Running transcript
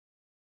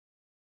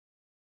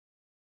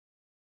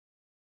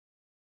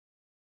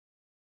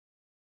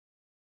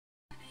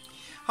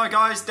Hi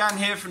guys, Dan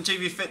here from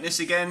TV Fitness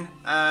again.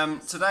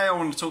 Today I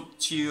want to talk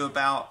to you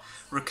about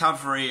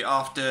recovery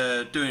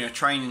after doing a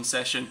training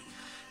session.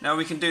 Now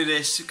we can do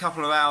this a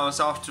couple of hours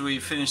after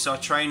we've finished our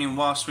training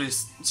whilst we're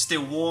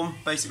still warm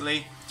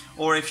basically,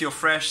 or if you're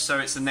fresh, so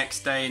it's the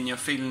next day and you're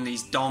feeling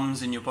these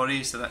DOMS in your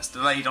body, so that's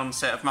delayed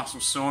onset of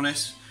muscle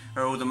soreness,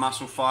 where all the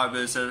muscle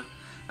fibres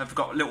have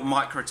got little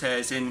micro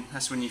tears in.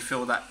 That's when you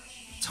feel that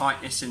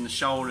tightness in the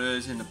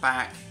shoulders, in the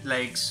back,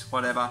 legs,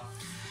 whatever.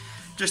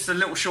 Just a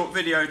little short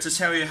video to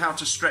tell you how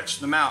to stretch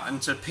them out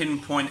and to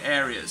pinpoint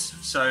areas.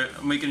 So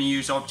we're going to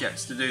use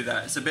objects to do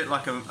that. It's a bit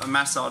like a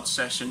massage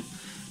session.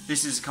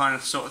 This is the kind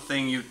of sort of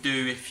thing you'd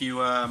do if you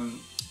had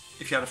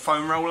a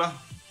foam roller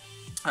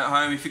at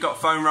home. If you've got a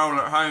foam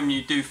roller at home,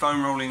 you do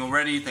foam rolling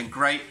already, then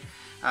great.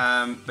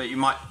 But you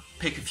might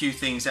pick a few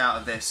things out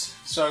of this.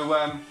 So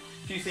a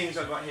few things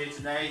I've got here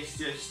today is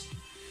just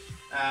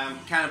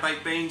can of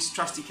baked beans,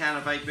 trusty can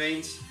of baked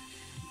beans.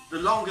 The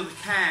longer the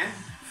can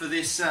for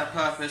this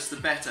purpose, the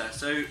better.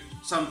 So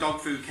some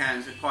dog food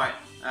cans are quite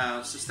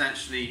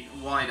substantially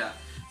wider,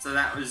 so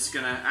that was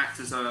going to act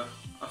as a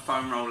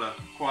foam roller,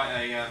 quite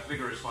a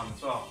vigorous one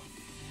as well.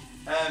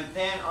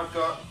 Then I've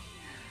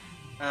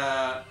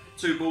got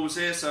two balls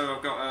here. So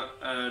I've got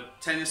a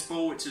tennis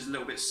ball, which is a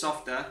little bit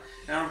softer,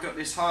 and I've got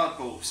this hard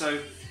ball. So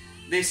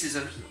this is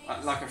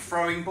like a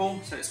throwing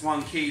ball, so it's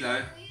 1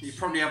 kilo. You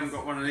probably haven't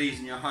got one of these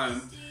in your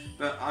home,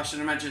 but I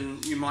should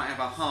imagine you might have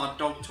a hard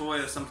dog toy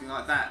or something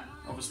like that.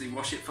 Obviously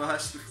wash it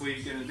first before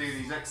you're going to do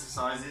these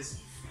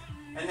exercises.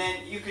 And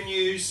then you can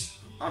use,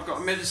 I've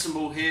got a medicine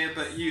ball here,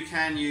 but you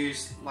can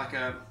use like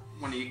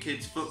one of your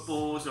kids'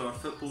 footballs or a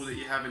football that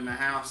you have in the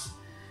house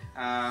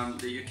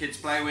that your kids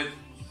play with.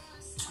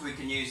 We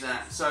can use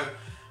that. So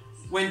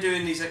when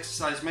doing these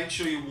exercises, make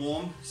sure you're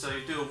warm. So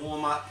do a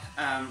warm-up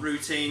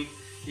routine.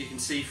 You can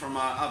see from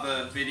our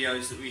other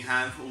videos that we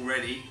have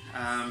already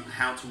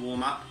how to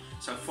warm up.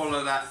 So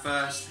follow that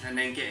first and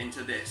then get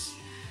into this.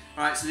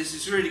 Alright, so this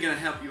is really going to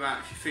help you out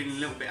if you're feeling a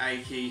little bit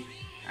achy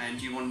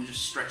and you want to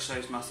just stretch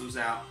those muscles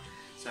out.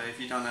 So if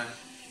you've done a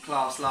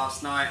class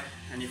last night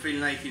and you're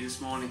feeling achy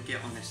this morning,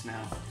 get on this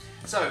now.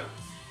 So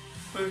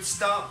we would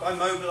start by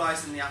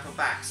mobilising the upper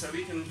back. So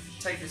we can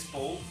take this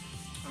ball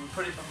and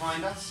put it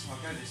behind us.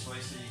 I'll go this way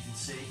so you can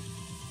see.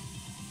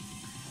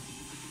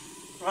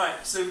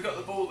 Right, so we've got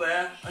the ball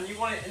there, and you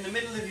want it in the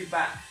middle of your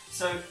back.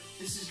 So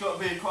this has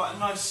got to be quite a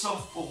nice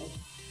soft ball.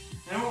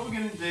 And what we're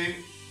going to do,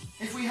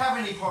 if we have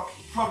any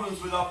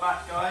problems with our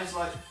back, guys,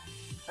 like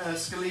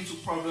skeletal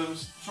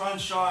problems, try and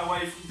shy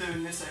away from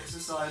doing this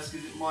exercise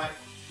because it might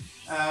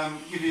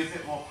give you a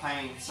bit more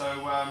pain. So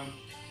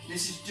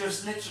this is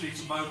just literally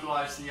to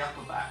mobilise the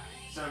upper back.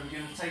 So we're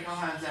going to take our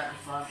hands out in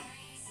front,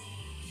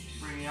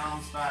 bring the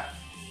arms back.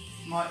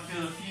 You might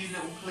feel a few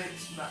little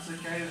clicks, but that's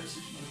okay, that's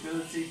just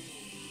mobility.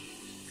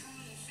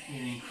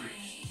 And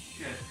increase.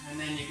 Good. And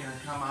then you're going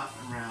to come up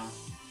and round.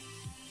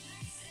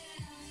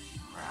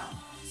 Round.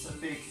 So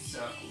big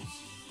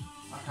circles.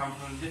 I come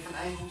from a different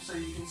angle so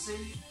you can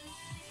see.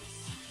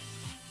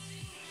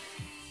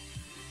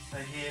 So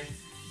here,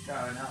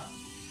 going up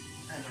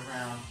and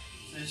around.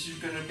 So this is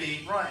going to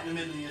be right in the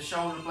middle of your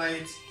shoulder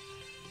blades,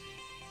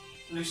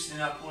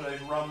 loosening up all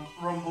those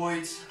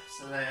rhomboids,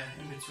 so they're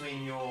in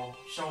between your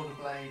shoulder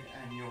blade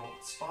and your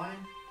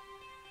spine.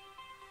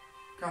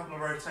 A couple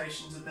of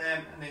rotations of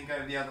them and then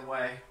go the other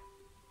way.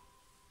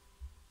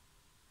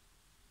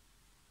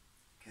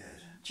 Good.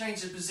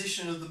 Change the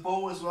position of the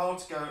ball as well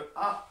to go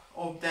up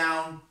or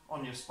down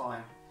on your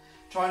spine.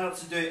 Try not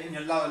to do it in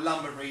your lower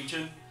lumbar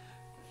region,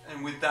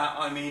 and with that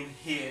I mean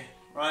here,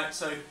 right?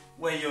 So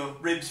where your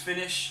ribs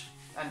finish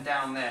and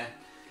down there.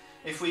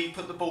 If we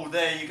put the ball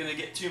there, you're going to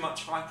get too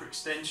much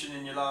hyperextension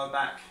in your lower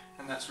back,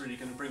 and that's really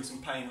going to bring some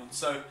pain on.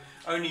 So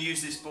only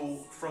use this ball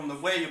from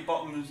where your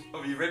bottom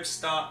of your ribs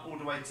start all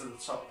the way to the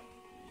top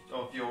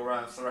of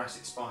your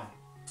thoracic spine.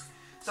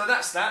 So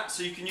that's that.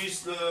 So you can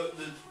use the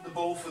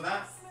ball for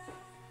that.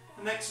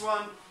 The next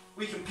one,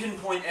 we can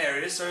pinpoint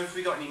areas. So if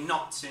we got any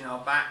knots in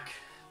our back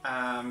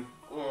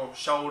or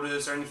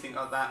shoulders or anything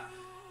like that,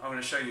 I'm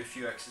going to show you a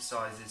few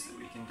exercises that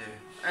we can do,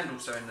 and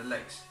also in the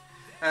legs.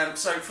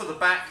 So for the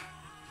back,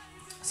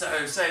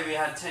 so say we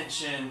had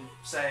tension,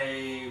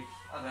 say,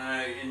 I don't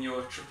know, in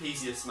your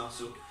trapezius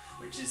muscle,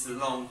 which is the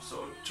long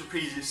sort of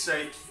trapezius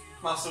shaped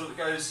muscle that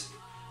goes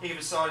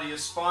either side of your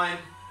spine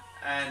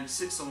and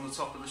sits on the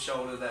top of the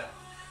shoulder there.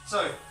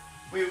 So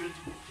we would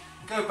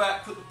go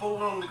back, put the ball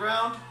on the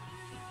ground,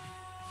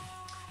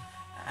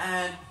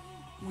 and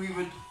we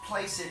would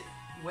place it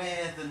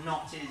where the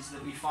knot is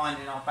that we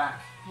find in our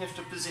back. You have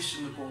to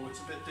position the ball, it's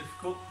a bit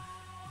difficult.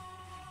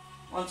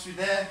 Once we're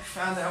there,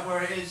 found out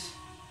where it is,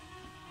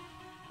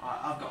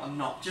 I've got a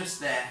knot just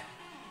there.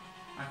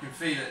 I can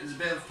feel it, there's a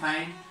bit of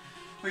pain.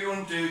 What you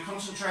want to do,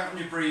 concentrate on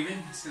your breathing.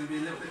 It's going to be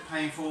a little bit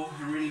painful,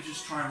 and really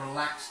just try and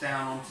relax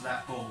down onto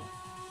that ball.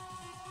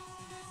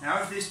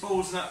 Now if this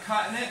ball's not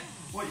cutting it,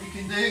 what you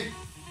can do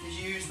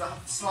is use the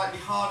slightly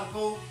harder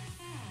ball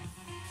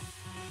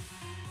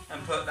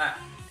and put that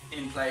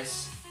in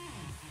place.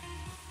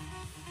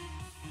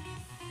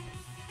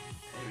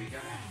 There we go.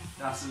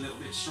 That's a little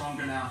bit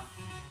stronger now.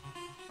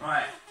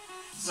 Right,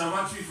 so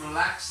once we've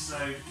relaxed,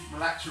 so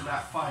relax for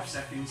about 5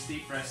 seconds,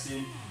 deep breaths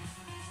in.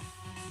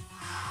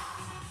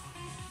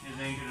 You're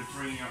then going to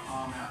bring your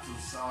arm out to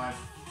the side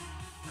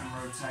and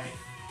rotate.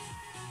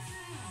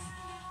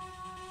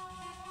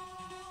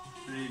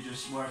 Really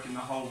just working the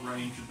whole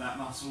range of that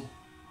muscle.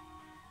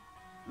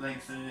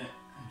 Lengthen it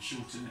and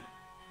shorten it.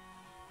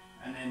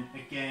 And then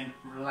again,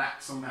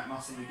 relax on that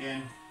muscle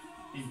again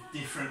in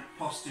different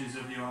postures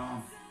of your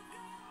arm.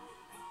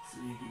 So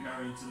you can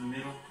go into the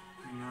middle,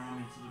 bring your arm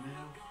into the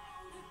middle,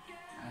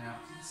 and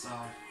out to the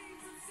side.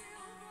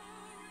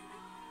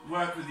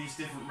 Work with these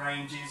different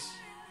ranges.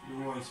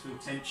 You'll always feel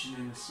tension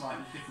in a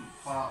slightly different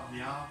part of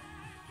the arm.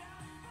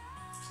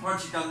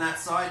 Once you've done that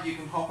side, you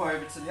can hop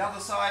over to the other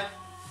side.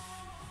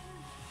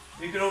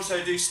 You can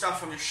also do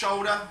stuff on your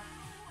shoulder.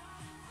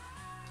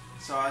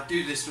 So I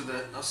do this with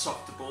a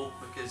softer ball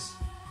because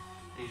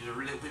these are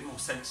a little bit more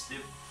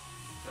sensitive.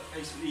 But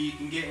basically you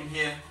can get in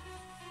here,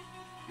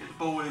 get the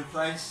ball in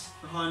place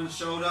behind the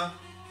shoulder,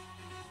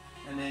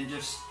 and then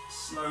just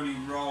slowly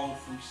roll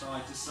from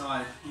side to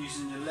side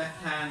using your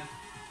left hand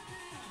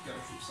to go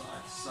from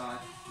side to side.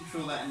 You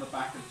feel that in the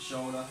back of the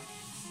shoulder.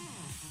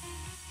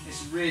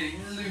 It's really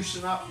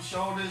loosen up the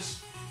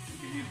shoulders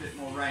and give you a bit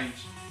more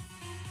range.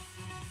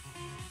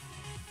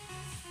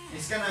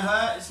 It's going to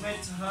hurt, it's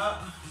meant to hurt,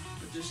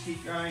 but just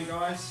keep going,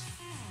 guys.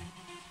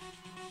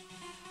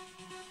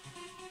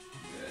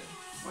 Good.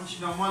 Once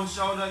you've done one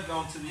shoulder, go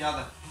on to the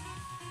other.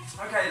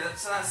 Okay,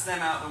 so that's them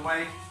out of the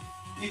way.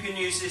 You can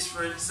use this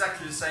for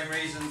exactly the same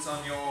reasons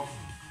on your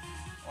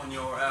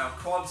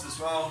quads as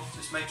well.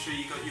 Just make sure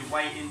you got your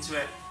weight into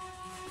it,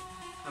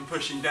 and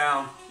pushing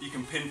down, you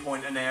can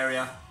pinpoint an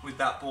area with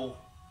that ball.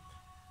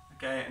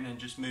 Okay, and then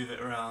just move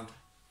it around.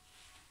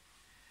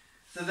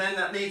 So then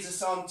that leads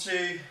us on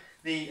to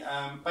the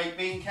baked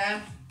bean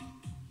can.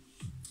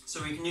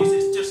 So we can use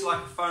this just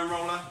like a foam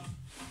roller.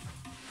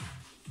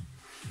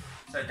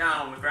 So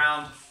down on the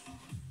ground.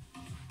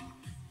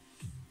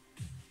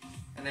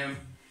 And then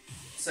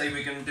say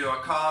we're going to do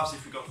our calves,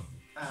 if we've got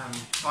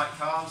tight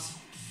calves.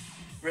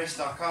 Rest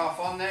our calf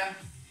on there.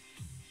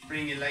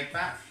 Bring your leg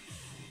back.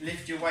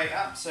 Lift your weight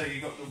up so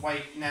you've got the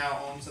weight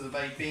now onto the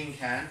baked bean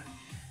can.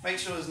 Make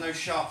sure there's no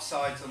sharp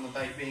sides on the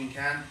baked bean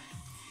can.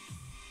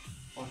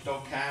 Or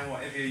dog can,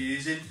 whatever you're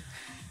using.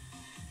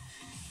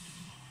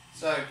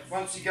 So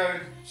once you go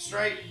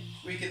straight,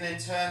 we can then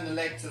turn the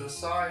leg to the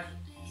side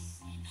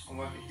and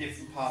work a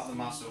different part of the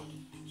muscle.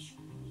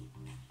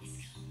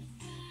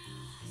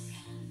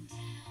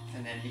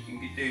 And then you can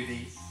do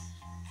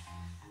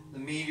the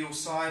medial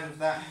side of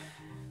that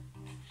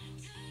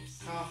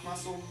calf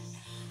muscle.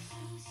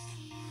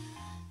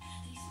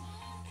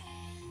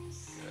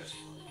 Good.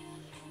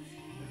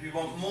 If you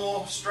want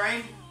more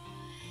strain,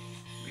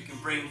 we can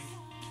bring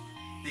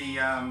the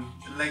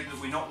leg that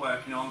we're not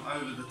working on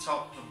over the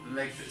top of the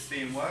leg that's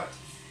being worked,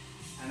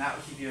 and that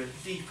will give you a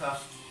deeper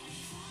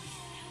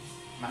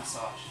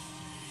massage.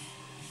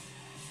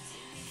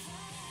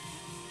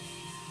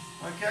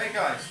 Okay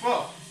guys,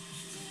 well,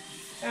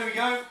 there we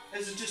go.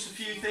 These are just a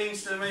few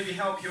things to maybe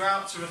help you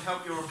out, to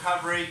help your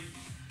recovery.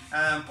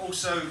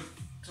 Also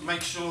to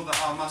make sure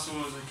that our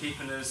muscles are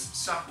keeping as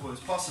supple as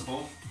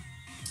possible.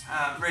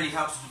 Really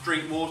helps to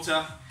drink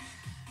water.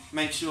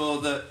 Make sure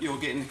that you're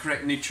getting the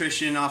correct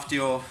nutrition after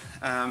your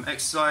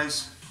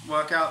exercise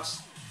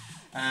workouts.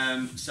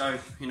 So,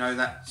 you know,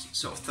 that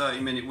sort of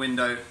 30-minute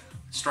window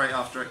straight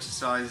after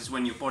exercise is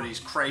when your body's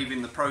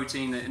craving the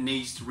protein that it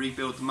needs to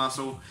rebuild the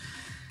muscle.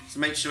 So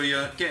make sure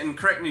you're getting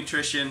correct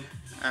nutrition,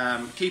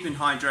 keeping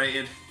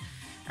hydrated,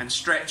 and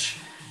stretch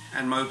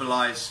and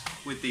mobilize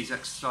with these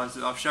exercises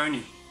that I've shown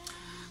you.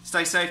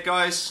 Stay safe,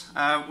 guys.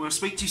 We'll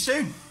speak to you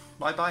soon.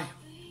 Bye bye.